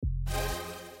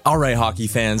All right, hockey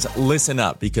fans, listen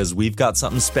up because we've got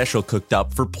something special cooked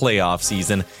up for playoff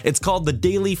season. It's called the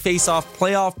Daily Faceoff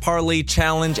Playoff Parlay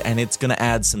Challenge, and it's going to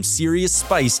add some serious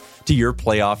spice to your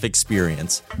playoff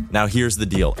experience. Now, here's the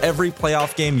deal. Every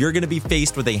playoff game, you're going to be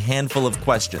faced with a handful of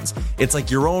questions. It's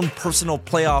like your own personal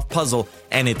playoff puzzle,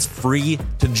 and it's free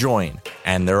to join.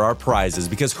 And there are prizes,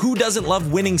 because who doesn't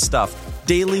love winning stuff?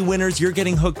 Daily winners, you're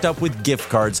getting hooked up with gift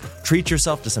cards. Treat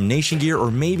yourself to some Nation gear or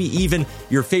maybe even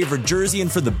your favorite jersey.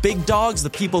 And for the big dogs, the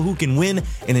people who can win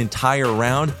an entire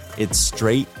round, it's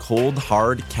straight, cold,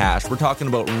 hard cash. We're talking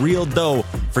about real dough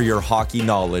for your hockey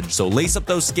knowledge. So lace up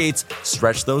those skates,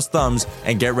 stretch those thumbs,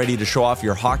 and get ready to show off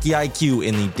your hockey IQ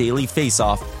in the Daily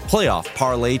Faceoff Playoff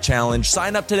Parlay Challenge.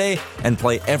 Sign up today and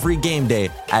play every game day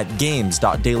at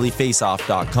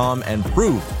games.dailyfaceoff.com and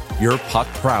prove your puck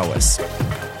prowess.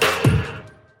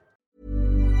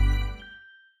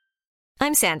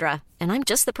 I'm Sandra, and I'm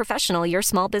just the professional your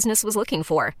small business was looking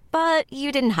for. But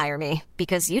you didn't hire me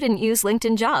because you didn't use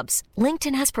LinkedIn Jobs.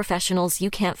 LinkedIn has professionals you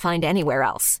can't find anywhere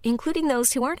else, including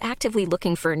those who aren't actively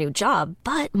looking for a new job,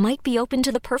 but might be open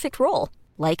to the perfect role,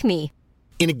 like me.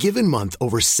 In a given month,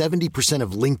 over 70%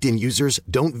 of LinkedIn users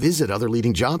don't visit other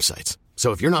leading job sites.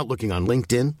 So if you're not looking on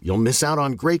LinkedIn, you'll miss out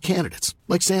on great candidates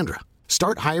like Sandra.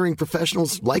 Start hiring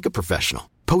professionals like a professional.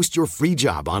 Post your free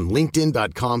job on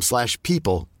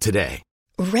linkedin.com/people today.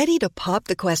 Ready to pop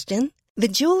the question? The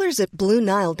jewelers at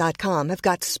BlueNile.com have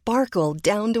got sparkle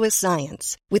down to a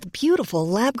science with beautiful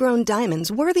lab-grown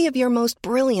diamonds worthy of your most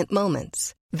brilliant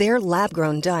moments. Their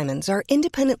lab-grown diamonds are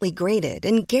independently graded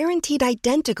and guaranteed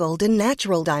identical to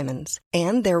natural diamonds,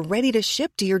 and they're ready to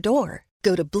ship to your door.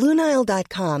 Go to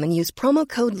BlueNile.com and use promo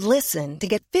code LISTEN to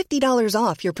get $50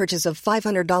 off your purchase of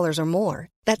 $500 or more.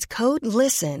 That's code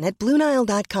LISTEN at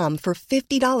BlueNile.com for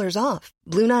 $50 off.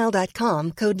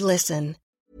 BlueNile.com, code LISTEN.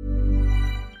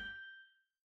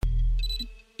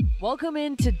 Welcome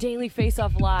into Daily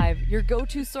Faceoff Live, your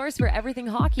go-to source for everything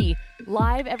hockey.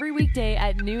 Live every weekday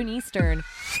at noon Eastern.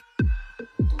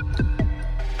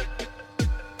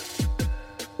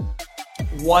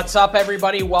 What's up,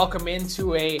 everybody? Welcome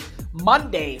into a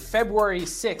Monday, February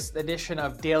 6th edition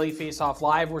of Daily Faceoff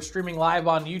Live. We're streaming live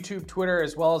on YouTube, Twitter,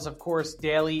 as well as, of course,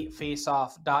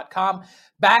 dailyfaceoff.com.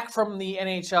 Back from the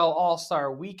NHL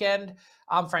All-Star Weekend.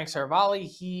 I'm Frank Saravalli.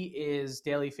 He is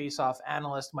Daily Faceoff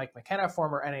analyst Mike McKenna,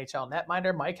 former NHL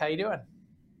netminder. Mike, how you doing?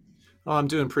 Oh, I'm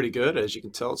doing pretty good. As you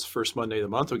can tell, it's the first Monday of the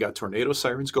month. We got tornado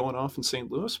sirens going off in St.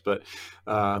 Louis, but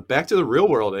back to the real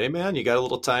world, eh, man? You got a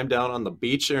little time down on the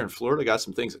beach there in Florida, got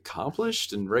some things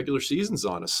accomplished, and regular season's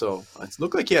on us. So it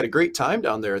looked like you had a great time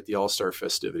down there at the All-Star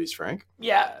festivities, Frank.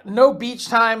 Yeah, no beach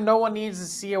time. No one needs to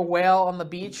see a whale on the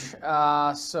beach.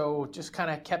 So just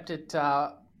kind of kept it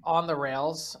on the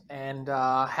rails and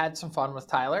had some fun with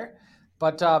Tyler.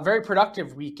 But very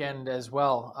productive weekend as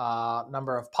well.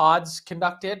 Number of pods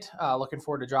conducted. Looking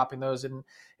forward to dropping those in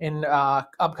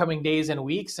upcoming days and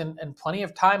weeks, and plenty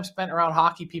of time spent around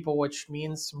hockey, people, which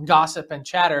means some gossip and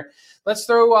chatter. Let's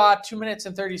throw 2 minutes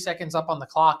and 30 seconds up on the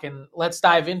clock, and let's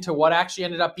dive into what actually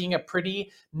ended up being a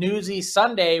pretty newsy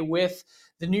Sunday with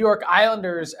the New York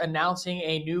Islanders announcing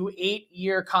a new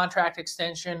 8-year contract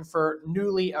extension for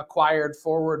newly acquired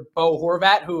forward Bo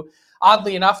Horvat, who,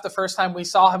 oddly enough, the first time we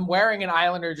saw him wearing an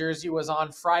Islander jersey was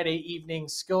on Friday evening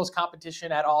skills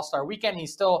competition at All-Star Weekend. He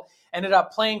still ended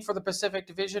up playing for the Pacific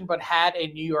Division, but had a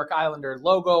New York Islander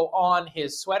logo on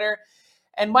his sweater.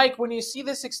 And Mike, when you see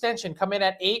this extension come in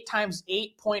at 8 times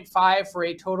 8.5 for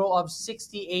a total of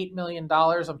 $68 million,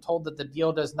 I'm told that the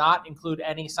deal does not include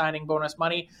any signing bonus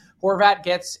money. Horvat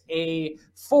gets a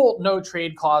full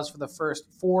no-trade clause for the first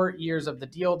 4 years of the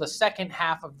deal. The second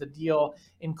half of the deal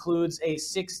includes a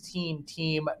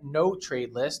 16-team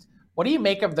no-trade list. What do you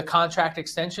make of the contract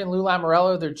extension? Lou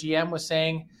Lamoriello, their GM, was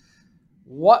saying,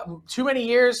 "What? Too many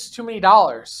years, too many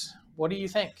dollars." What do you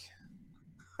think?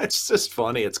 It's just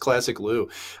funny. It's classic Lou.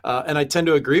 And I tend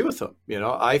to agree with him. You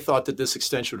know, I thought that this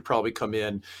extension would probably come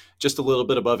in just a little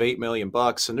bit above $8 million.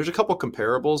 And there's a couple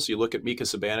comparables. You look at Mika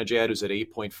Zibanejad, who's at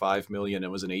 $8.5 million. It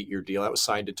was an 8-year deal. That was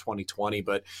signed in 2020.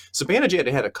 But Zibanejad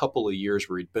had a couple of years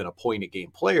where he'd been a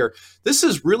point-a-game player. This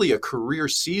is really a career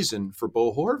season for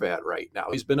Bo Horvat right now.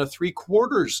 He's been a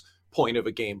 3/4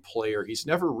 point-of-a-game player. He's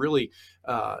never really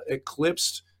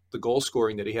eclipsed the goal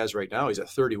scoring that he has right now. He's at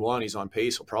 31. He's on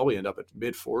pace. He'll probably end up at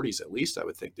mid-40s at least, I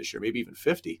would think, this year, maybe even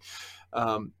 50.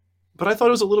 But I thought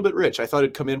it was a little bit rich. I thought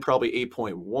it'd come in probably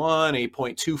 8.1,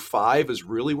 8.25 is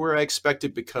really where I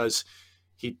expected, because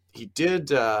he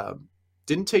didn't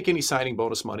take any signing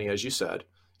bonus money, as you said.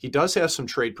 He does have some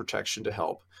trade protection to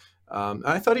help.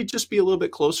 I thought he'd just be a little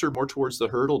bit closer, more towards the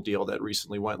Hurdle deal that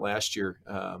recently went last year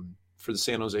for the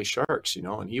San Jose Sharks, you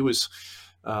know, and he was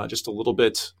just a little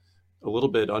bit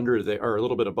under there, or a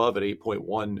little bit above at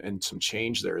 8.1 and some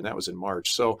change there. And that was in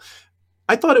March. So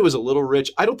I thought it was a little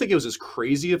rich. I don't think it was as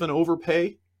crazy of an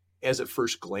overpay as at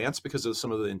first glance because of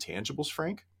some of the intangibles,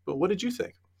 Frank. But what did you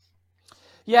think?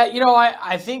 Yeah,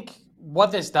 I think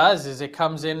what this does is it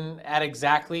comes in at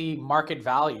exactly market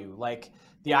value. Like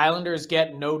the Islanders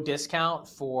get no discount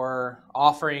for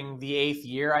offering the 8th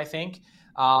year, I think,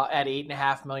 at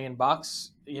 $8.5 million.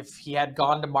 If he had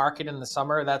gone to market in the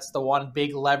summer, that's the one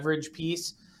big leverage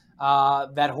piece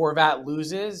that Horvat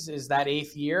loses, is that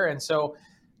 8th year. And so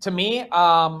to me,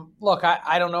 look,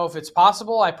 I don't know if it's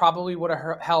possible. I probably would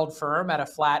have held firm at a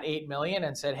flat $8 million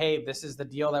and said, hey, this is the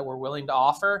deal that we're willing to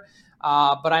offer.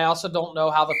 But I also don't know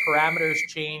how the parameters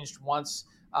changed once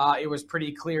it was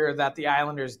pretty clear that the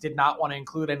Islanders did not want to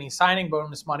include any signing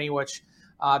bonus money, which,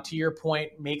 to your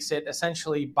point, makes it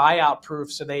essentially buyout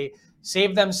proof. So they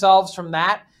save themselves from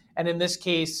that. And in this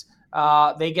case,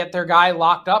 they get their guy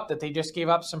locked up that they just gave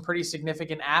up some pretty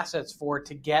significant assets for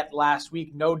to get last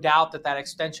week. No doubt that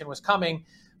extension was coming.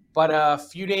 But a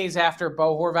few days after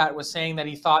Bo Horvat was saying that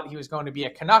he thought he was going to be a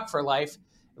Canuck for life,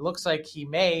 it looks like he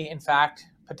may, in fact,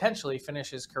 potentially finish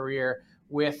his career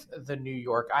with the New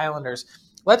York Islanders.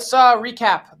 Let's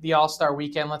recap the All-Star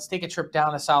weekend. Let's take a trip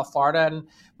down to South Florida. And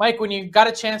Mike, when you got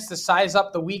a chance to size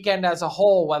up the weekend as a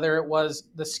whole, whether it was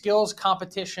the skills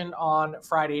competition on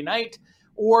Friday night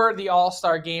or the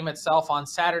All-Star game itself on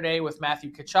Saturday with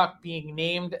Matthew Tkachuk being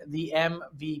named the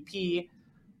MVP,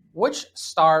 which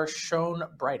star shone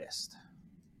brightest?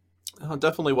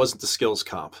 Definitely wasn't the skills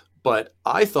comp. But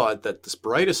I thought that this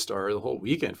brightest star of the whole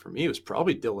weekend for me was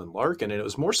probably Dylan Larkin, and it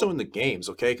was more so in the games,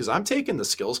 okay? Because I'm taking the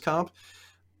skills comp.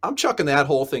 I'm chucking that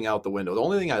whole thing out the window. The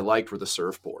only thing I liked were the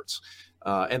surfboards.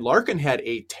 And Larkin had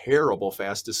a terrible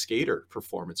fastest skater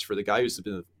performance for the guy who's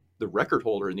been the record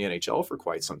holder in the NHL for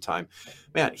quite some time.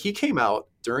 Man, he came out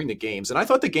during the games, and I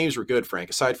thought the games were good,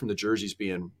 Frank, aside from the jerseys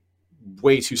being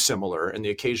way too similar and the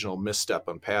occasional misstep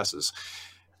on passes.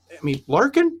 I mean,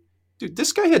 Larkin, dude,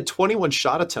 this guy had 21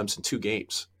 shot attempts in 2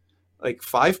 games.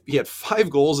 He had 5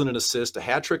 goals and an assist, a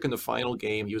hat trick in the final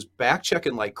game. He was back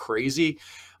checking like crazy.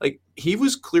 Like, he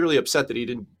was clearly upset that he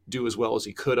didn't do as well as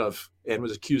he could have and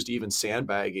was accused of even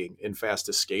sandbagging in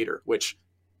fastest skater, which,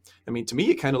 I mean, to me,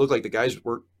 it kind of looked like the guys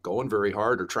weren't going very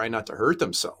hard or trying not to hurt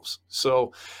themselves.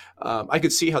 So I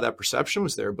could see how that perception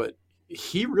was there, but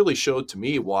he really showed to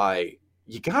me why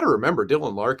you got to remember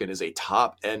Dylan Larkin is a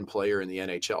top end player in the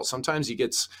NHL. Sometimes he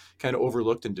gets kind of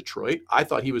overlooked in Detroit. I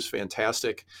thought he was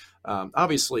fantastic.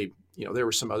 Obviously, there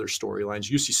were some other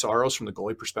storylines. UC Saros from the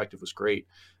goalie perspective was great.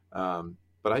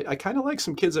 But I kind of like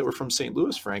some kids that were from St.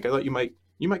 Louis, Frank. I thought you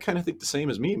might kind of think the same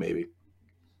as me, maybe.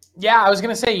 Yeah, I was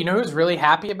going to say, who's really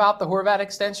happy about the Horvat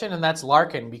extension? And that's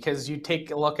Larkin, because you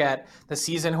take a look at the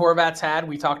season Horvat's had.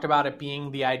 We talked about it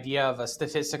being the idea of a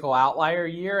statistical outlier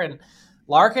year, and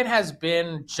Larkin has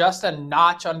been just a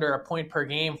notch under a point per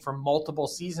game for multiple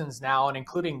seasons now, and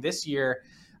including this year.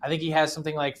 I think he has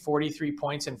something like 43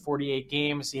 points in 48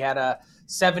 games. He had a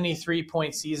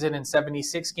 73-point season in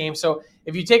 76 games. So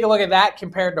if you take a look at that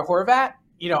compared to Horvat,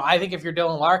 I think if you're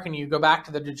Dylan Larkin, you go back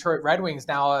to the Detroit Red Wings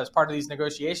now as part of these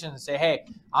negotiations and say, hey,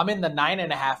 I'm in the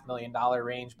 $9.5 million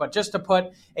range. But just to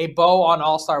put a bow on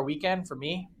All-Star Weekend, for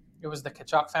me, it was the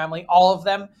Tkachuk family, all of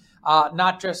them.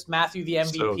 Not just Matthew, the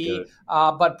MVP,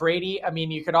 but Brady. I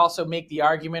mean, you could also make the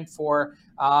argument for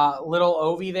little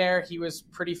Ovi there. He was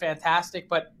pretty fantastic.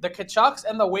 But the Tkachuks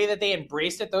and the way that they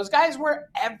embraced it, those guys were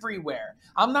everywhere.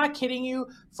 I'm not kidding you.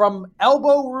 From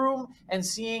elbow room and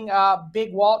seeing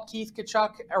big Walt Keith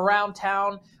Tkachuk around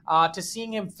town to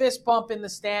seeing him fist bump in the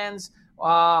stands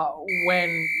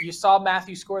when you saw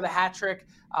Matthew score the hat trick.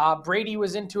 Brady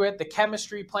was into it, the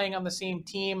chemistry playing on the same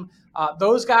team.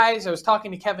 Those guys, I was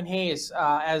talking to Kevin Hayes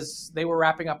as they were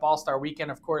wrapping up All-Star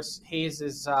Weekend. Of course, Hayes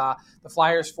is the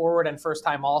Flyers forward and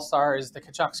first-time All-Star, is the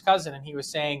Tkachuk's cousin. And he was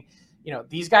saying,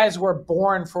 these guys were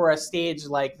born for a stage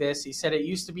like this. He said it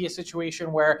used to be a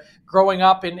situation where growing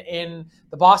up in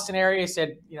the Boston area, he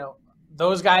said,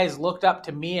 those guys looked up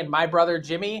to me and my brother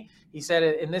Jimmy. He said,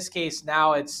 in this case,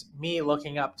 now it's me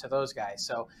looking up to those guys.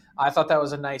 So I thought that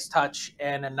was a nice touch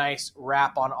and a nice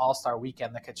wrap on All-Star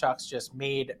Weekend. The Tkachuks just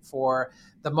made for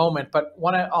the moment. But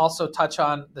want to also touch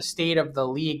on the state of the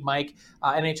league, Mike.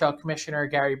 NHL Commissioner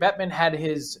Gary Bettman had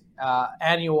his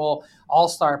annual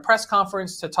All-Star press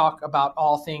conference to talk about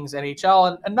all things NHL.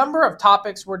 And a number of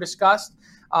topics were discussed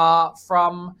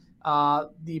from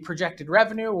the projected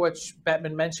revenue, which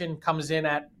Bettman mentioned comes in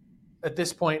at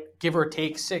this point, give or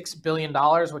take $6 billion,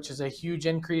 which is a huge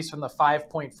increase from the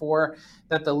 5.4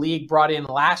 that the league brought in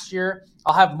last year.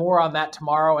 I'll have more on that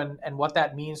tomorrow and what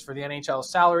that means for the NHL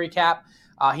salary cap.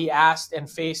 He asked and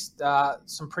faced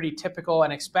some pretty typical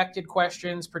and expected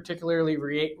questions, particularly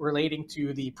relating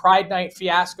to the Pride Night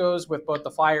fiascos with both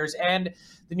the Flyers and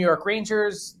the New York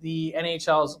Rangers, the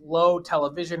NHL's low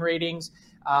television ratings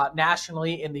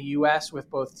nationally in the U.S. with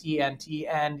both TNT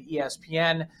and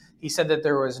ESPN. He said that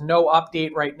there was no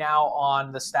update right now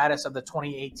on the status of the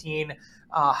 2018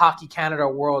 Hockey Canada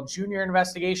World Junior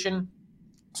investigation.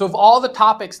 So of all the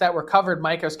topics that were covered,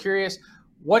 Mike, I was curious,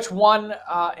 which one,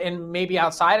 and maybe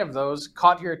outside of those,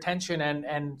 caught your attention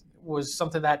and was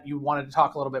something that you wanted to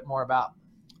talk a little bit more about?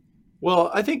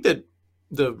 Well, I think that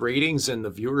the ratings and the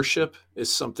viewership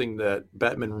is something that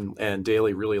Bettman and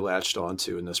Daly really latched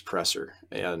onto in this presser,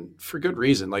 and for good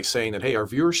reason, like saying that, hey, our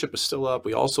viewership is still up.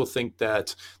 We also think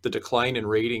that the decline in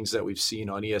ratings that we've seen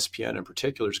on ESPN in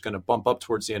particular is going to bump up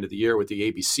towards the end of the year with the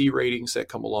ABC ratings that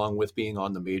come along with being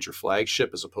on the major flagship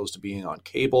as opposed to being on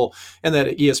cable, and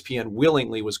that ESPN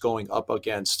willingly was going up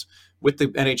against, with the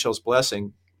NHL's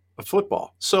blessing, of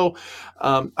football. So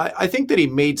I think that he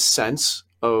made sense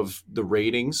of the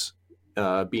ratings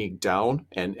being down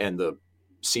and the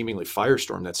seemingly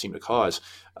firestorm that seemed to cause,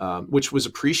 which was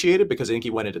appreciated because I think he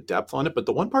went into depth on it. But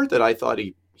the one part that I thought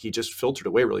he just filtered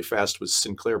away really fast was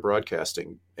Sinclair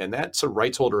Broadcasting. And that's a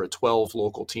rights holder of 12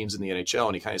 local teams in the NHL.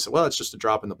 And he kind of said, well, it's just a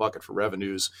drop in the bucket for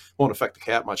revenues, won't affect the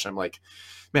cap much. And I'm like,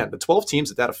 man, the 12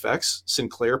 teams that affects,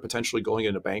 Sinclair potentially going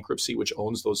into bankruptcy, which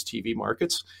owns those TV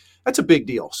markets, that's a big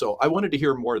deal. So I wanted to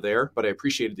hear more there, but I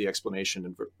appreciated the explanation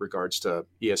in regards to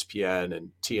ESPN and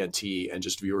TNT and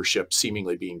just viewership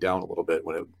seemingly being down a little bit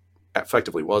when it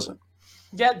effectively wasn't.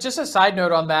 Yeah, just a side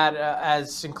note on that,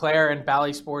 as Sinclair and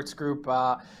Bally Sports Group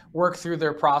work through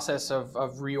their process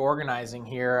of reorganizing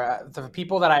here, the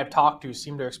people that I've talked to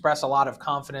seem to express a lot of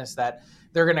confidence that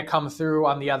they're going to come through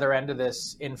on the other end of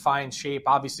this in fine shape.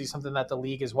 Obviously, something that the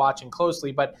league is watching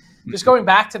closely. But just going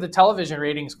back to the television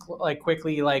ratings,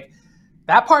 quickly,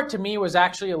 that part to me was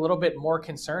actually a little bit more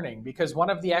concerning because one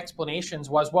of the explanations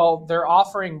was, well, they're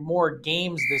offering more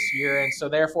games this year. And so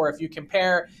therefore, if you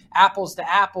compare apples to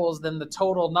apples, then the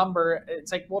total number,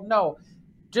 it's like, well, no,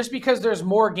 just because there's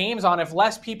more games on, if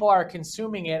less people are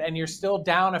consuming it and you're still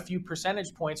down a few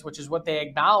percentage points, which is what they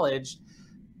acknowledged,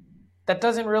 that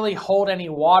doesn't really hold any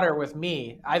water with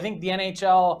me. I think the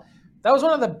NHL, that was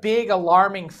one of the big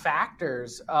alarming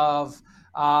factors of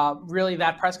really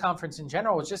that press conference in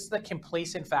general, was just the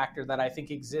complacent factor that I think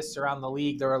exists around the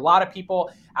league. There are a lot of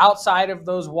people outside of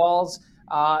those walls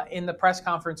in the press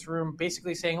conference room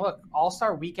basically saying, look,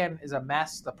 All-Star Weekend is a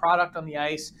mess. The product on the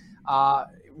ice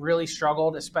really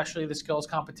struggled, especially the skills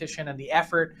competition and the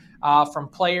effort from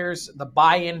players, the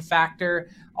buy-in factor,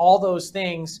 all those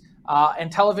things.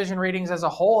 And television ratings as a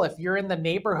whole, if you're in the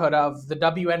neighborhood of the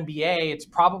WNBA, it's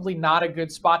probably not a good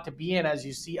spot to be in as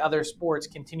you see other sports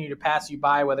continue to pass you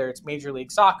by, whether it's Major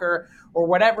League Soccer or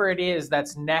whatever it is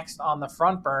that's next on the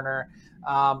front burner.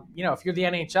 If you're the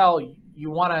NHL, you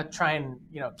want to try and,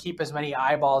 keep as many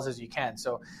eyeballs as you can.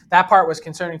 So that part was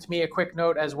concerning to me. A quick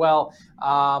note as well.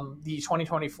 The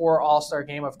 2024 All-Star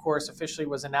Game, of course, officially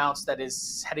was announced that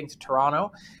is heading to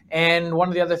Toronto. And one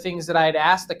of the other things that I had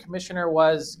asked the commissioner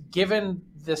was, given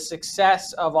the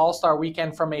success of All-Star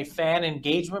Weekend from a fan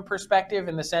engagement perspective,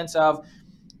 in the sense of,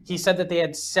 he said that they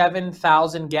had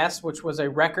 7,000 guests, which was a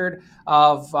record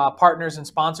of partners and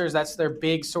sponsors. That's their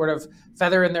big sort of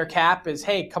feather in their cap is,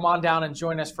 hey, come on down and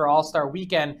join us for All-Star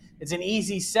Weekend. It's an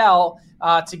easy sell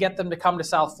to get them to come to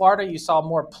South Florida. You saw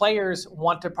more players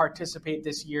want to participate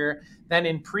this year than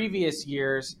in previous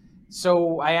years.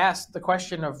 So I asked the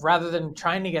question of, rather than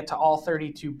trying to get to all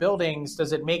 32 buildings,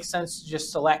 does it make sense to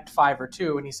just select 5 or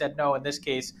 2? And he said, no, in this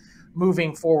case,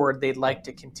 moving forward, they'd like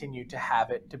to continue to have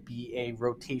it to be a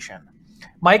rotation.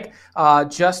 Mike,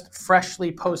 just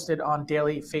freshly posted on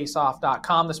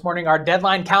dailyfaceoff.com this morning, our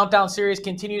deadline countdown series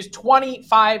continues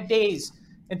 25 days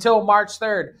until March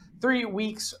 3rd, 3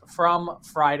 weeks from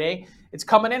Friday. It's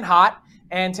coming in hot.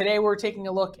 And today we're taking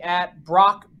a look at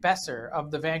Brock Besser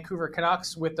of the Vancouver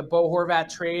Canucks with the Bo Horvat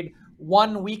trade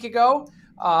 1 week ago.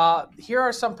 Here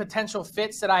are some potential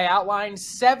fits that I outlined.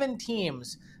 7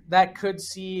 teams that could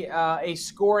see a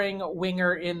scoring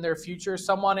winger in their future.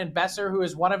 Someone in Besser who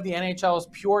is one of the NHL's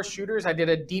pure shooters. I did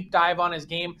a deep dive on his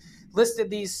game, listed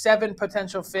these 7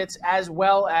 potential fits as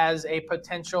well as a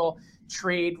potential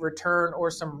trade return or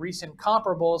some recent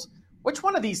comparables. Which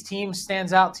one of these teams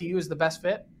stands out to you as the best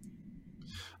fit?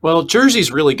 Well,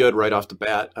 Jersey's really good right off the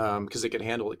bat because they can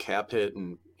handle the cap hit,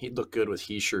 and he'd look good with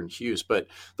Heischer and Hughes. But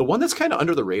the one that's kind of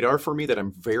under the radar for me that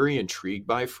I'm very intrigued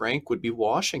by, Frank, would be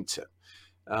Washington.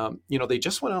 They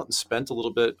just went out and spent a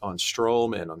little bit on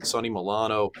Strome and on Sonny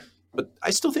Milano, but I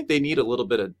still think they need a little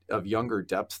bit of younger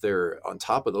depth there on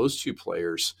top of those 2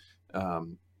 players.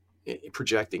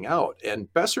 projecting out.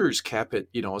 And Besser's cap hit,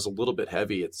 is a little bit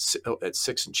heavy at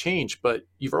 6 and change, but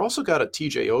you've also got a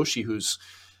TJ Oshie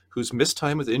who's missed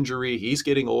time with injury. He's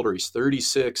getting older. He's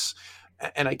 36.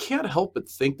 And I can't help but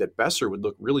think that Besser would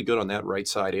look really good on that right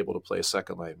side, able to play a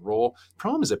second line role. The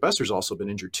problem is that Besser's also been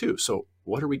injured too. So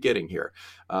what are we getting here?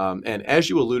 And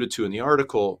as you alluded to in the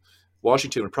article,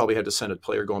 Washington would probably have to send a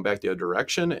player going back the other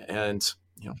direction. And,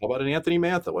 how about an Anthony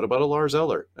Mantha? What about a Lars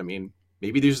Eller? I mean,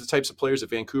 maybe these are the types of players that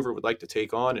Vancouver would like to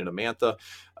take on in a Mantha.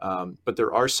 But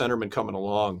there are centermen coming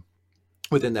along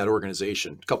within that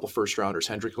organization. A couple first rounders,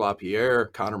 Hendrik Lapierre,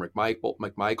 Connor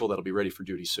McMichael, that'll be ready for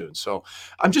duty soon. So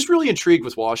I'm just really intrigued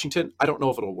with Washington. I don't know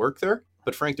if it'll work there,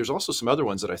 but Frank, there's also some other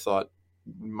ones that I thought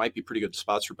might be pretty good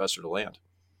spots for Besser to land.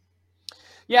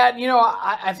 Yeah,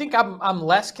 I think I'm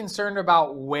less concerned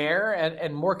about where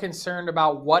and more concerned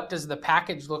about what does the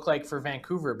package look like for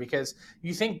Vancouver, because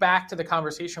you think back to the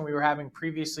conversation we were having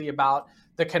previously about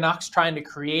the Canucks trying to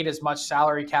create as much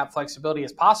salary cap flexibility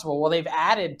as possible. Well, they've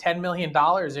added $10 million in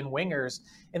wingers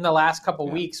in the last couple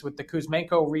weeks with the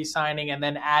Kuzmenko re-signing and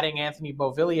then adding Anthony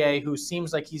Beauvillier, who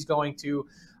seems like he's going to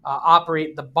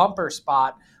operate the bumper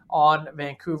spot on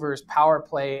Vancouver's power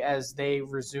play as they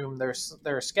resume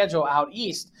their schedule out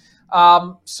east.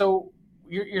 So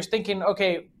you're thinking,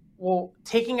 okay, well,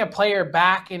 taking a player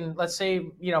back in, let's say,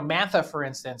 Mantha, for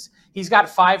instance, he's got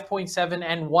 5.7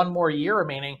 and one more year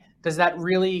remaining. Does that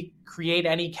really create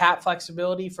any cap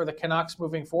flexibility for the Canucks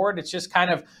moving forward? It's just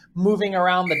kind of moving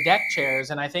around the deck chairs.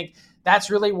 And I think that's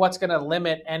really what's going to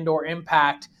limit and or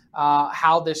impact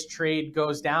how this trade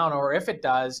goes down, or if it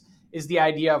does, is the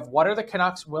idea of what are the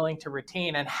Canucks willing to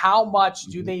retain and how much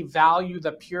do they value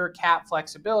the pure cap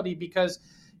flexibility? Because,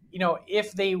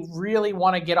 if they really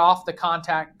want to get off the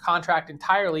contract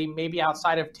entirely, maybe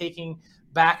outside of taking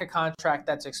back a contract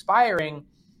that's expiring,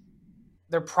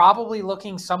 they're probably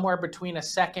looking somewhere between a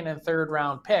second and third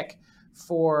round pick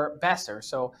for Besser.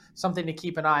 So something to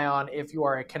keep an eye on if you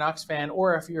are a Canucks fan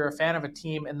or if you're a fan of a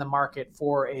team in the market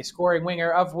for a scoring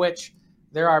winger, of which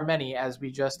there are many, as we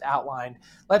just outlined.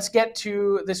 Let's get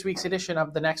to this week's edition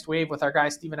of The Next Wave with our guy,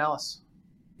 Stephen Ellis.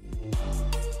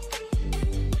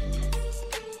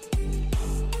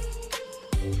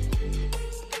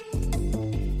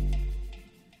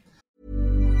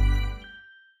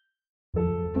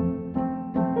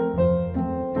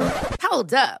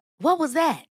 Hold up. What was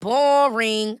that?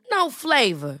 Boring. No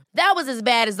flavor. That was as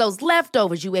bad as those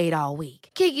leftovers you ate all week.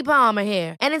 Keke Palmer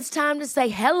here, and it's time to say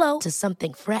hello to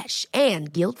something fresh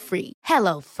and guilt-free.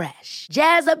 Hello Fresh.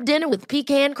 Jazz up dinner with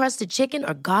pecan-crusted chicken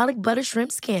or garlic butter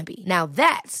shrimp scampi. Now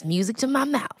that's music to my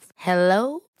mouth.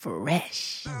 Hello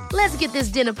Fresh. Let's get this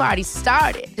dinner party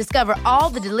started. Discover all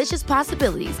the delicious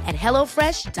possibilities at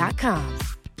HelloFresh.com.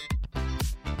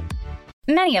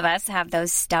 Many of us have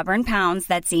those stubborn pounds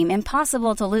that seem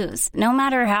impossible to lose, no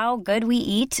matter how good we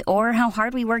eat or how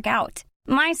hard we work out.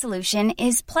 My solution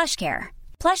is PlushCare.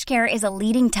 PlushCare is a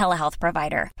leading telehealth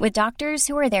provider with doctors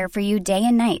who are there for you day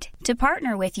and night to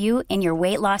partner with you in your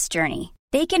weight loss journey.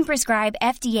 They can prescribe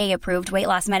FDA-approved weight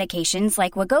loss medications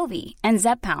like Wegovy and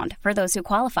Zepbound for those who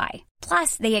qualify.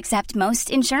 Plus, they accept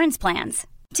most insurance plans.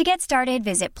 To get started,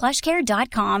 visit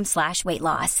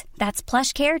plushcare.com/weightloss. That's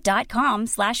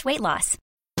plushcare.com/weightloss.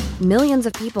 Millions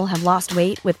of people have lost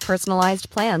weight with personalized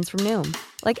plans from Noom.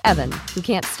 Like Evan, who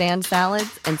can't stand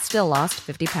salads and still lost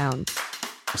 50 pounds.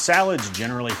 Salads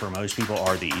generally for most people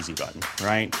are the easy button,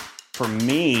 right? For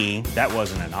me, that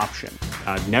wasn't an option.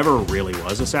 I never really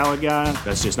was a salad guy.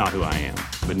 That's just not who I am.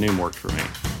 But Noom worked for me.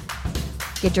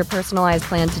 Get your personalized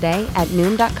plan today at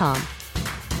Noom.com.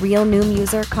 Real Noom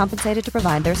user compensated to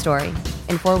provide their story.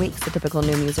 In 4 weeks, the typical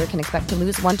Noom user can expect to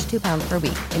lose 1 to 2 pounds per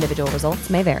week. Individual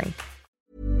results may vary.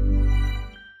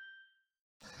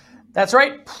 That's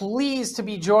right. Pleased to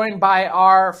be joined by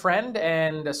our friend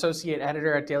and associate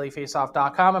editor at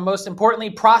dailyfaceoff.com, and most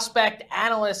importantly, prospect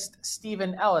analyst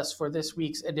Stephen Ellis for this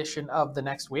week's edition of The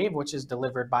Next Wave, which is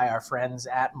delivered by our friends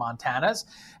at Montana's.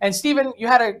 And Stephen, you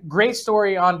had a great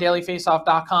story on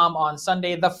dailyfaceoff.com on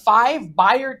Sunday, the 5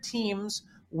 buyer teams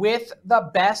with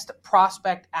the best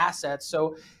prospect assets.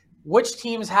 So which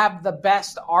teams have the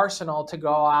best arsenal to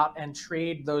go out and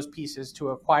trade those pieces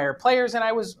to acquire players? And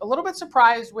I was a little bit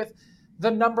surprised with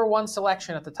the number one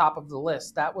selection at the top of the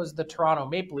list. That was the Toronto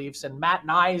Maple Leafs. And Matt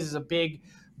Nyes is a big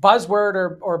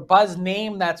buzzword or buzz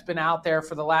name that's been out there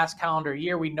for the last calendar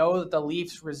year. We know that the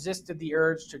Leafs resisted the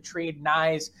urge to trade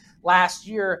Nyes last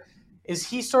year. Is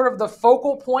he sort of the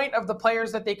focal point of the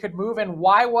players that they could move? And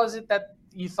why was it that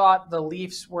you thought the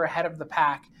Leafs were ahead of the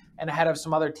pack and ahead of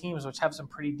some other teams which have some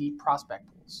pretty deep prospect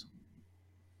pools?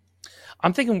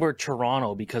 I'm thinking we're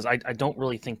Toronto because I don't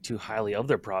really think too highly of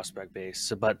their prospect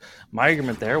base. But my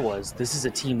argument there was this is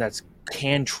a team that's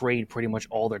can trade pretty much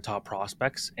all their top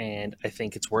prospects, and I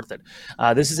think it's worth it.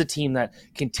 This is a team that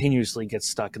continuously gets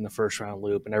stuck in the first round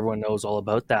loop, and everyone knows all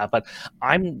about that. But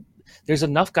there's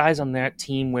enough guys on that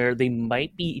team where they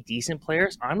might be decent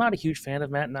players. I'm not a huge fan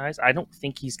of Matt Nyes. I don't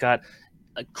think he's got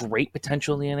a great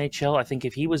potential in the NHL. I think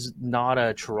if he was not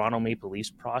a Toronto Maple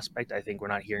Leafs prospect, I think we're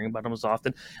not hearing about him as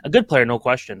often. A good player, no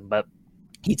question, but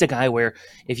he's a guy where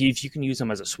if you can use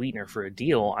him as a sweetener for a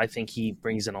deal, I think he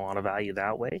brings in a lot of value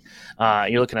that way.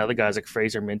 You're looking at other guys like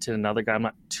Fraser Minton, another guy I'm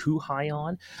not too high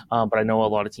on, but I know a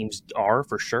lot of teams are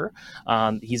for sure.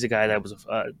 He's a guy that was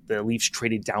the Leafs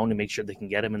traded down to make sure they can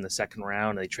get him in the second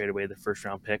round. And they traded away the first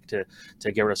round pick to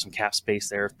get rid of some cap space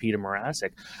there of Peter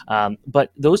Mrazek.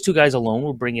 But those two guys alone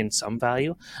will bring in some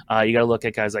value. You got to look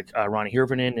at guys like Ronnie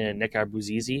Hirvonen and Nick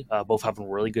Arbuzizi, both having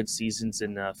really good seasons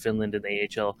in Finland and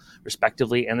the AHL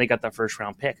respectively. And they got that first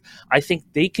round pick. I think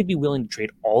they could be willing to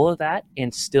trade all of that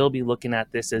and still be looking at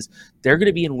this as they're going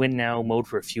to be in win now mode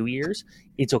for a few years.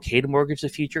 It's okay to mortgage the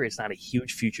future. It's not a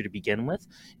huge future to begin with.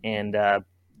 And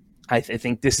I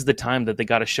think this is the time that they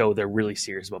got to show they're really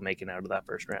serious about making it out of that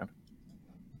first round.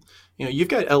 You know, you've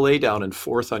got LA down in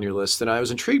fourth on your list, and I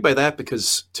was intrigued by that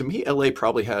because to me, LA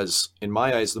probably has, in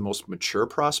my eyes, the most mature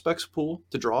prospects pool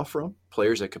to draw from.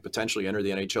 Players that could potentially enter the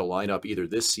NHL lineup either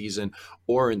this season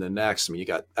or in the next. I mean, you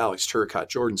got Alex Turcotte,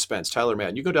 Jordan Spence, Tyler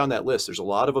Madden. You go down that list, there's a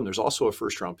lot of them. There's also a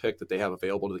first-round pick that they have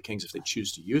available to the Kings if they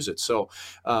choose to use it. So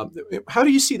how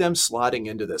do you see them slotting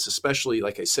into this, especially,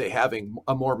 like I say, having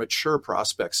a more mature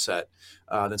prospect set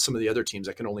than some of the other teams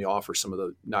that can only offer some of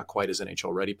the not quite as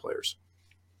NHL-ready players?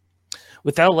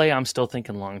 With LA, I'm still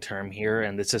thinking long-term here,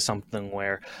 and this is something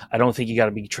where I don't think you got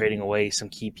to be trading away some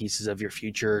key pieces of your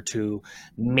future to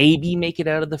maybe make it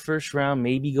out of the first round,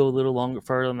 maybe go a little longer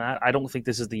further than that. I don't think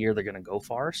this is the year they're going to go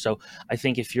far. So I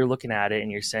think if you're looking at it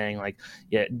and you're saying, like,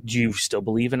 yeah, do you still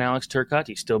believe in Alex Turcotte?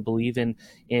 Do you still believe in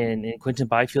Quinton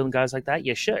Byfield and guys like that?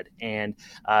 You should. And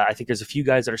I think there's a few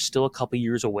guys that are still a couple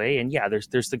years away. And yeah,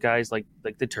 there's the guys like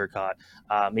the Turcotte,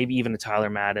 maybe even the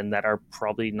Tyler Madden that are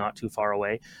probably not too far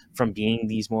away from being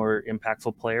these more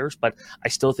impactful players, but I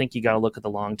still think you got to look at the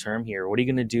long term here. What are you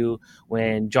going to do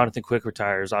when Jonathan Quick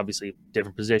retires? Obviously,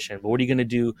 different position, but what are you going to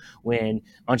do when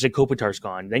Andrzej Kopitar's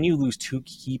gone? Then you lose two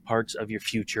key parts of your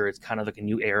future. It's kind of like a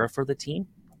new era for the team,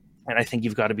 and I think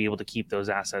you've got to be able to keep those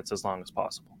assets as long as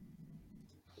possible.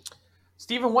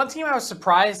 Steven, one team I was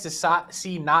surprised to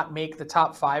see not make the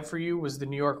top five for you was the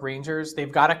New York Rangers.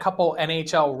 They've got a couple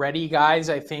NHL-ready guys,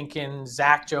 I think, in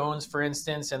Zach Jones, for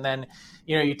instance, and then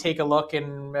you take a look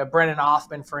in Brennan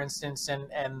Othman, for instance,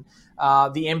 and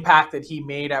the impact that he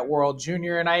made at World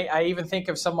Junior. And I even think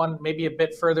of someone maybe a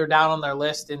bit further down on their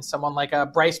list in someone like a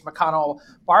Bryce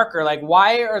McConnell-Barker. Like,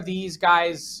 why are these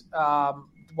guys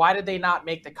why did they not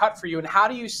make the cut for you? And how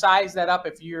do you size that up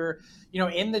if you're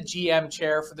in the GM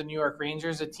chair for the New York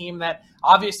Rangers, a team that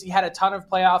obviously had a ton of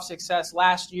playoff success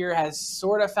last year, has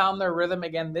sort of found their rhythm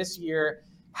again this year?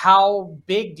 How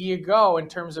big do you go in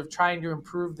terms of trying to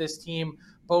improve this team,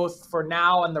 both for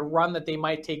now and the run that they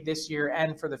might take this year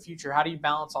and for the future? How do you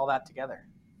balance all that together?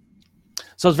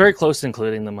 So it's very close to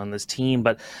including them on this team,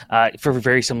 but for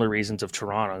very similar reasons of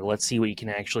Toronto. Let's see what you can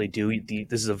actually do.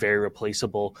 This is a very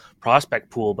replaceable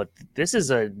prospect pool, but this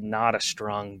is not a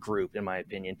strong group, in my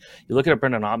opinion. You look at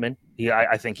Brendan Othman.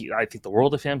 I think the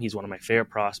world of him. He's one of my favorite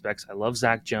prospects. I love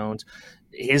Zach Jones.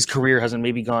 His career hasn't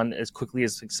maybe gone as quickly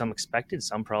as some expected.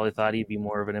 Some probably thought he'd be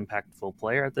more of an impactful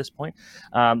player at this point.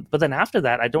 But then after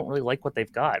that, I don't really like what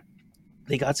they've got.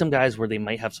 They got some guys where they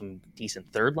might have some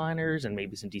decent third liners and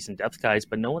maybe some decent depth guys,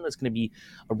 but no one that's going to be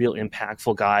a real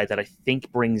impactful guy that I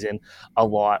think brings in a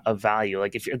lot of value.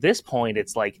 Like if you're at this point,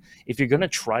 it's like, if you're going to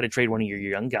try to trade one of your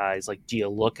young guys, like, do you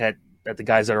look at the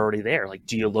guys that are already there? Like,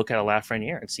 do you look at a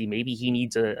Lafreniere and see maybe he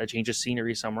needs a change of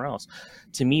scenery somewhere else?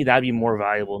 To me, that'd be more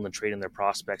valuable than trading their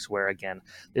prospects, where again,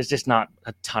 there's just not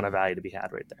a ton of value to be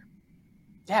had right there.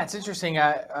 Yeah, it's interesting.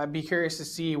 I'd be curious to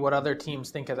see what other teams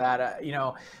think of that.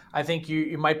 I think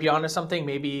you might be onto something.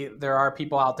 Maybe there are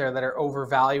people out there that are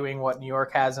overvaluing what New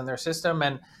York has in their system,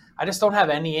 and I just don't have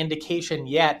any indication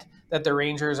yet that the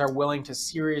Rangers are willing to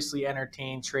seriously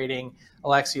entertain trading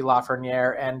Alexis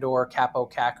Lafreniere and or Capo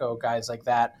Caco, guys like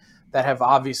that have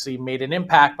obviously made an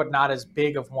impact, but not as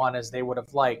big of one as they would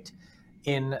have liked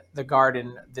in the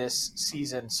Garden this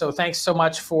season. So thanks so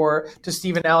much to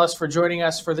Stephen Ellis for joining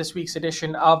us for this week's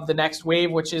edition of The Next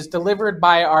Wave, which is delivered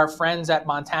by our friends at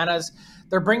Montana's.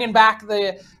 They're bringing back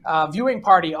the viewing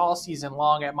party all season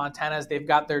long at Montana's. They've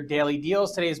got their daily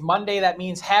deals. Today is Monday. That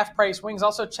means half-price wings.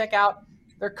 Also check out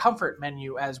their comfort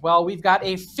menu as well. We've got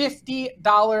a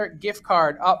 $50 gift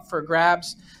card up for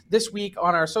grabs this week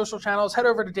on our social channels. Head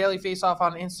over to Daily Faceoff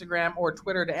on Instagram or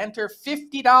Twitter to enter.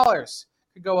 $50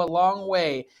 could go a long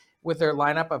way with their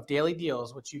lineup of daily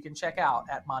deals, which you can check out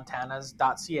at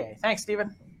montanas.ca. Thanks,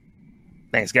 Stephen.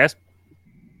 Thanks, guys.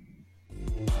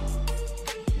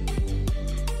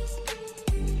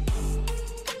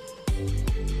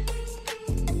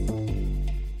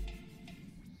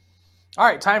 All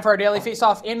right, time for our Daily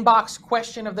Face-Off inbox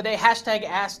question of the day. Hashtag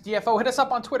AskDFO. Hit us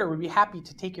up on Twitter. We'd be happy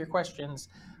to take your questions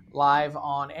live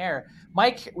on air.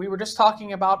 Mike, we were just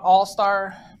talking about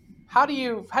All-Star. How do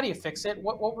you fix it?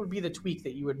 What would be the tweak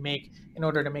that you would make in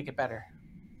order to make it better?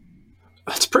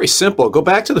 It's pretty simple. Go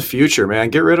back to the future, man.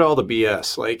 Get rid of all the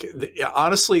BS.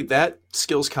 Honestly, that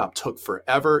skills comp took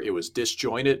forever. It was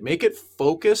disjointed. Make it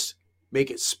focused.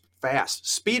 Make it fast.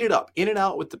 Speed it up. In and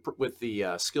out with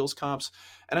the skills comps.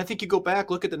 And I think you go back,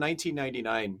 look at the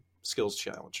 1999 skills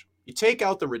challenge. You take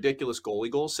out the ridiculous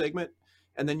goalie goal segment,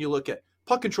 and then you look at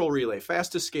puck control relay,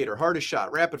 fastest skater, hardest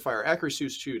shot, rapid fire, accuracy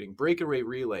shooting, breakaway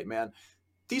relay. Man,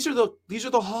 these are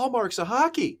the hallmarks of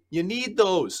hockey. You need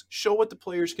those. Show what the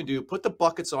players can do. Put the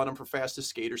buckets on them for fastest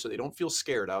skaters so they don't feel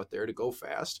scared out there to go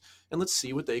fast. And let's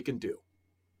see what they can do.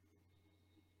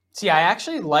 See, I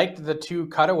actually liked the two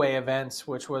cutaway events,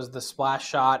 which was the splash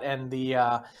shot and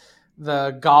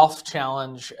the golf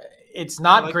challenge. It's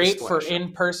not great for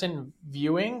in-person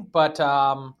viewing, but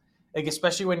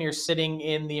especially when you're sitting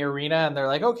in the arena and they're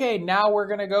like, okay, now we're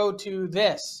going to go to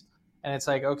this. And it's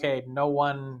like, okay, no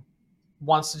one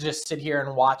wants to just sit here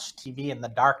and watch TV in the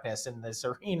darkness in this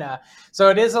arena. So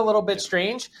it is a little bit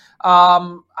strange.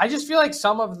 I just feel like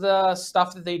some of the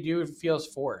stuff that they do feels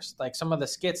forced. Like some of the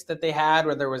skits that they had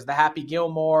where there was the Happy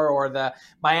Gilmore or the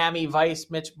Miami Vice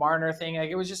Mitch Marner thing.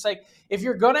 Like it was just like, if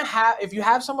you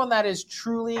have someone that is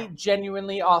truly,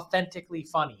 genuinely, authentically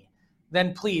funny,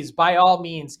 then please, by all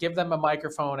means, give them a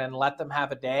microphone and let them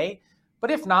have a day. But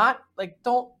if not, like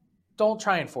don't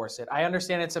try and force it. I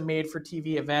understand it's a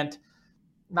made-for-TV event.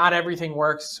 Not everything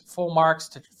works. Full marks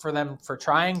for them for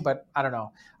trying, but I don't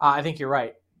know. I think you're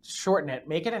right. Shorten it.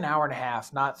 Make it an hour and a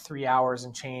half, not 3 hours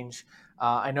and change.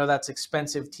 I know that's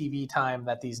expensive TV time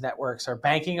that these networks are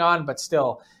banking on, but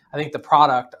still, I think the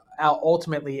product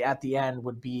ultimately at the end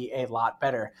would be a lot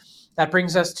better. That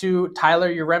brings us to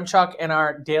Tyler Yaremchuk and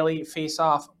our Daily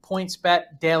Face-Off Points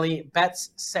Bet Daily Bets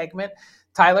segment.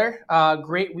 Tyler,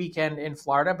 great weekend in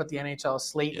Florida, but the NHL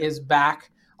slate is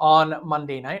back on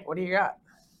Monday night. What do you got?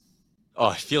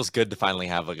 Oh, it feels good to finally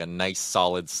have like a nice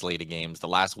solid slate of games. The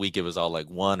last week it was all like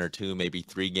 1 or 2, maybe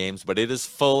 3 games, but it is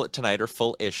full tonight or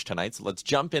full-ish tonight. So let's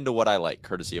jump into what I like,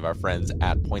 courtesy of our friends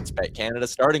at PointsBet Canada,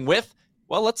 starting with,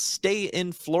 well, let's stay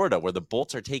in Florida where the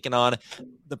Bolts are taking on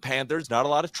the Panthers. Not a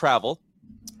lot of travel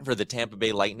for the Tampa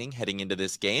Bay Lightning heading into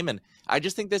this game. And I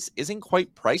just think this isn't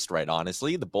quite priced right,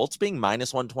 honestly. The Bolts being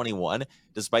minus 121,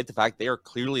 despite the fact they are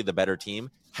clearly the better team,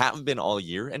 have been all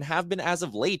year and have been as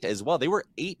of late as well. They were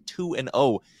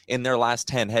 8-2-0 in their last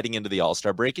 10 heading into the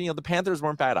All-Star break. And, the Panthers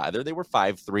weren't bad either. They were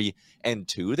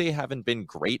 5-3-2. They haven't been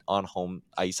great on home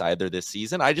ice either this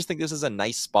season. I just think this is a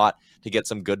nice spot to get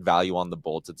some good value on the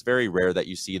Bolts. It's very rare that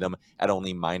you see them at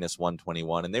only minus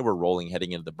 121, and they were rolling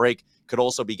heading into the break. Could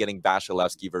also be getting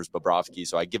Vasilevsky versus Bobrovsky,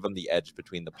 so I give them the edge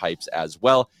between the pipes as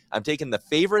well. I'm taking the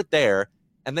favorite there.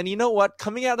 And then you know what?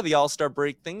 Coming out of the All-Star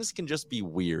break, things can just be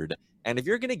weird. And if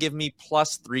you're going to give me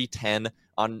plus 310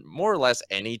 on more or less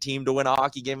any team to win a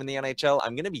hockey game in the NHL,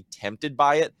 I'm going to be tempted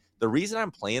by it. The reason I'm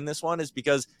playing this one is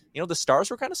because, the Stars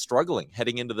were kind of struggling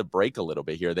heading into the break a little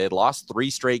bit here. They had lost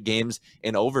 3 straight games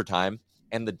in overtime,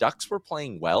 and the Ducks were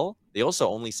playing well. They also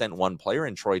only sent one player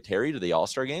in Troy Terry to the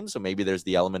All-Star game, so maybe there's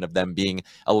the element of them being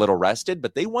a little rested,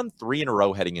 but they won 3 in a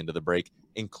row heading into the break,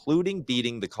 including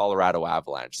beating the Colorado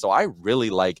Avalanche. So I really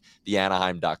like the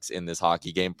Anaheim Ducks in this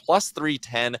hockey game. Plus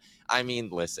 310, I mean,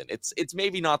 listen, it's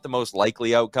maybe not the most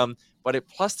likely outcome, but at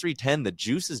plus 310, the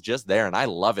juice is just there, and I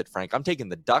love it, Frank. I'm taking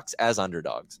the Ducks as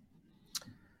underdogs.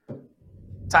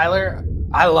 Tyler,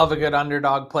 I love a good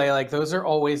underdog play. Like, those are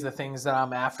always the things that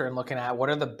I'm after and looking at. What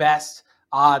are the best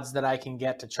odds that I can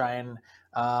get to try and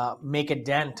make a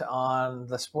dent on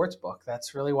the sports book?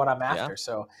 That's really what I'm after. Yeah.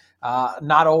 So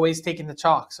not always taking the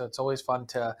chalk. So it's always fun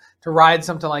to ride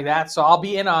something like that. So I'll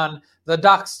be in on the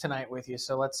Ducks tonight with you.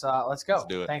 So let's go. Let's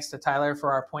do it. Thanks to Tyler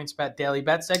for our PointsBet Daily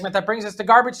Bet segment. That brings us to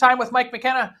Garbage Time with Mike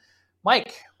McKenna.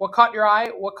 Mike, what caught your eye?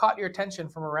 What caught your attention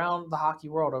from around the hockey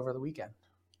world over the weekend?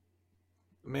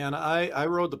 Man, I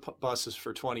rode the buses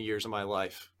for 20 years of my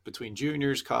life, between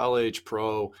juniors, college,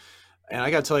 pro. And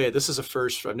I got to tell you, this is a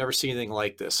first. I've never seen anything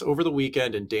like this. Over the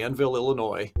weekend in Danville,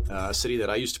 Illinois, a city that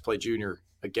I used to play junior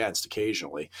against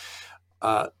occasionally,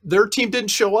 Their team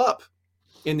didn't show up.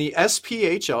 In the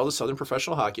SPHL, the Southern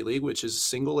Professional Hockey League, which is a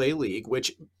single A league,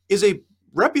 which is a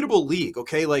reputable league,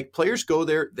 okay? Like, players go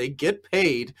there, they get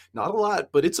paid, not a lot,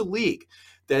 but it's a league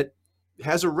that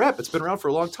has a rep. It's been around for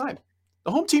a long time. The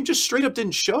home team just straight up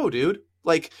didn't show, dude.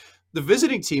 Like, the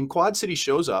visiting team, Quad City,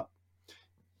 shows up.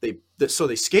 So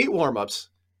they skate warm-ups.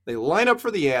 They line up for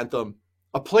the anthem.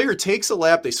 A player takes a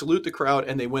lap, they salute the crowd,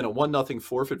 and they win a 1-0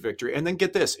 forfeit victory. And then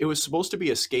get this, it was supposed to be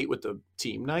a skate with the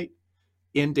team night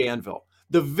in Danville.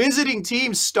 The visiting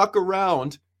team stuck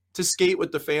around to skate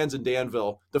with the fans in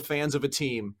Danville, the fans of a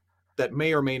team that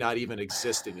may or may not even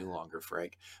exist any longer,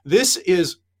 Frank. This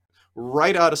is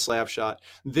right out of Slapshot.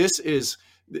 This is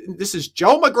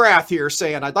Joe McGrath here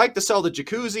saying, I'd like to sell the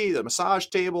jacuzzi, the massage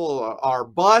table, our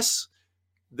bus.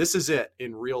 This is it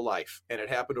in real life. And it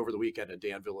happened over the weekend in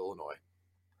Danville, Illinois.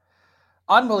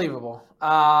 Unbelievable.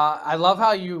 I love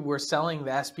how you were selling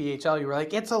the SPHL. You were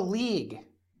like, it's a league.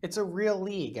 It's a real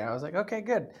league. And I was like, okay,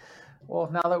 good.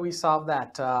 Well, now that we solved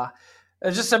that,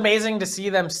 it's just amazing to see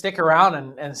them stick around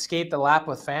and skate the lap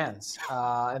with fans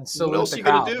and salute the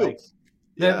crowd. Like,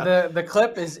 the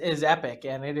clip is epic,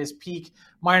 and it is peak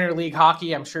minor league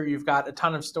hockey. I'm sure you've got a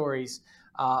ton of stories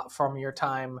from your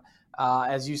time,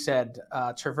 as you said,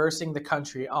 traversing the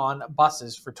country on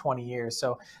buses for 20 years.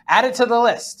 So add it to the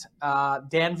list.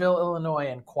 Danville, Illinois,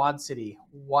 and Quad City.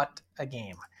 What a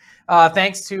game.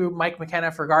 Thanks to Mike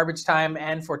McKenna for Garbage Time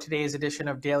and for today's edition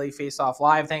of Daily Faceoff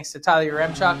Live. Thanks to Tyler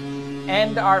Remchuk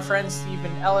and our friend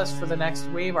Stephen Ellis for the next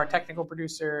wave, our technical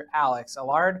producer, Alex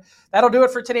Allard. That'll do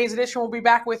it for today's edition. We'll be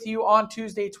back with you on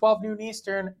Tuesday, 12 noon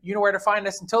Eastern. You know where to find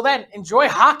us. Until then, enjoy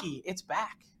hockey. It's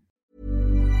back.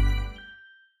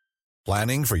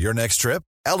 Planning for your next trip?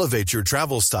 Elevate your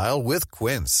travel style with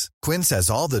Quince. Quince has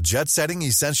all the jet-setting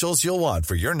essentials you'll want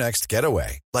for your next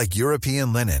getaway, like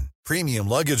European linen, premium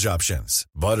luggage options,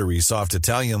 buttery soft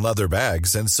Italian leather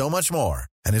bags, and so much more.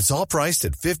 And it's all priced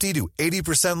at 50 to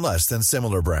 80% less than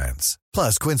similar brands.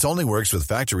 Plus, Quince only works with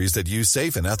factories that use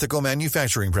safe and ethical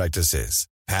manufacturing practices.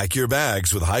 Pack your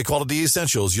bags with high-quality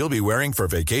essentials you'll be wearing for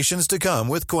vacations to come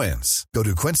with Quince. Go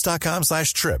to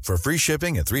quince.com/trip for free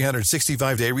shipping and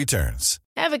 365-day returns.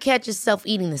 Ever catch yourself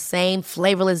eating the same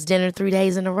flavorless dinner 3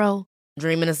 days in a row?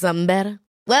 Dreaming of something better?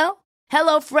 Well,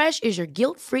 HelloFresh is your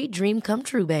guilt-free dream come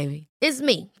true, baby. It's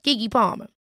me, Keke Palmer.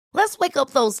 Let's wake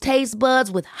up those taste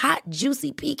buds with hot,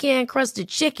 juicy pecan-crusted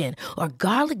chicken or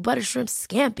garlic butter shrimp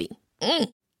scampi.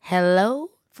 Hello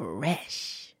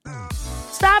Fresh.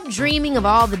 Stop dreaming of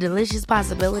all the delicious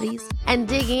possibilities and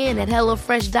dig in at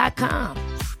HelloFresh.com.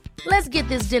 Let's get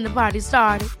this dinner party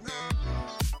started.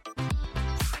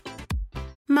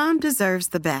 Mom deserves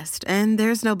the best, and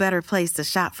there's no better place to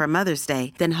shop for Mother's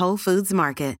Day than Whole Foods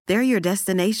Market. They're your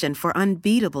destination for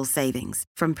unbeatable savings,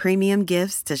 from premium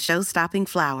gifts to show-stopping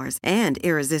flowers and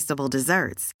irresistible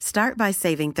desserts. Start by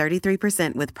saving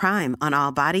 33% with Prime on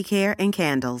all body care and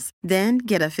candles. Then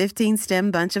get a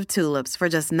 15-stem bunch of tulips for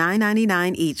just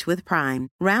 $9.99 each with Prime.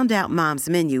 Round out Mom's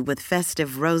menu with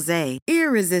festive rosé,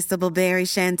 irresistible berry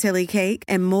chantilly cake,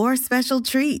 and more special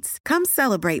treats. Come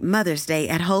celebrate Mother's Day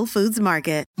at Whole Foods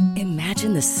Market.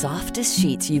 Imagine the softest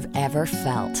sheets you've ever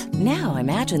felt. Now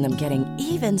imagine them getting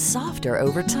even softer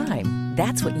over time.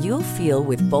 That's what you'll feel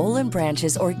with Boll &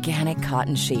 Branch's organic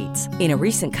cotton sheets. In a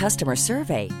recent customer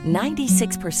survey,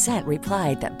 96%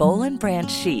 replied that Boll & Branch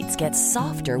sheets get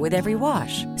softer with every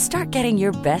wash. Start getting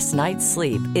your best night's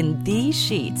sleep in these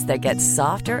sheets that get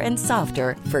softer and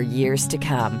softer for years to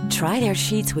come. Try their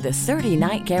sheets with a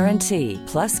 30-night guarantee.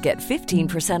 Plus, get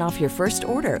 15% off your first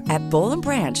order at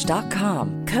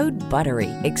bollandbranch.com. Code BUTTERY.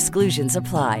 Exclusions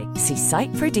apply. See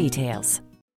site for details.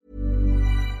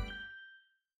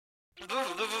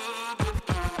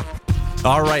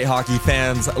 All right, hockey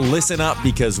fans, listen up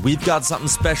because we've got something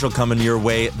special coming your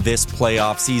way this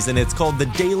playoff season. It's called the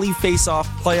Daily Faceoff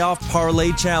Playoff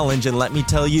Parlay Challenge, and let me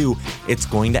tell you, it's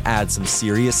going to add some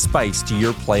serious spice to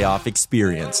your playoff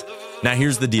experience. Now,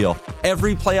 here's the deal.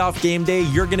 Every playoff game day,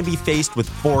 you're going to be faced with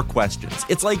 4 questions.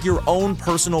 It's like your own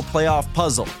personal playoff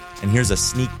puzzle. And here's a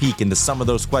sneak peek into some of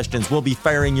those questions we'll be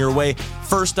firing your way.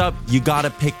 First up, you got to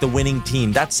pick the winning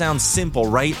team. That sounds simple,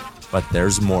 right? But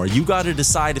there's more. You got to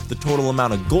decide if the total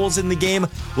amount of goals in the game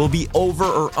will be over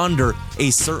or under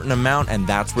a certain amount, and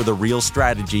that's where the real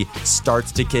strategy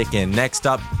starts to kick in. Next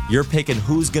up, you're picking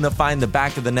who's going to find the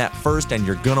back of the net first, and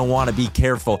you're going to want to be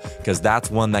careful because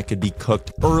that's one that could be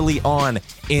cooked early on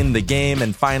in the game.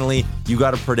 And finally, you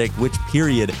got to predict which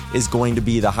period is going to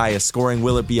be the highest scoring.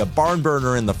 Will it be a barn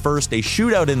burner in the first, a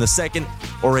shootout in the second,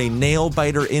 or a nail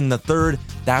biter in the third?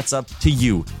 That's up to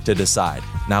you to decide.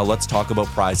 Now let's talk about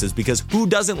prizes, because who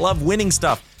doesn't love winning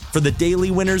stuff? For the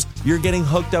daily winners, you're getting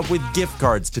hooked up with gift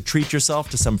cards to treat yourself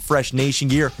to some fresh Nation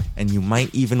gear, and you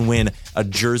might even win a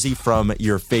jersey from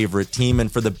your favorite team. And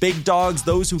for the big dogs,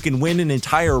 those who can win an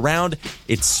entire round,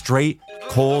 it's straight,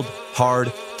 cold,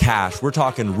 hard cash. We're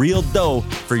talking real dough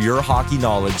for your hockey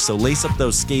knowledge. So lace up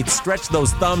those skates, stretch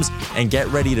those thumbs, and get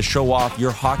ready to show off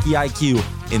your hockey IQ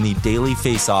in the Daily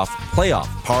Faceoff Playoff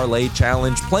Parlay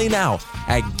Challenge. Play now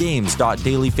at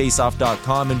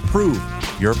games.dailyfaceoff.com and prove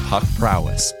your puck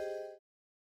prowess.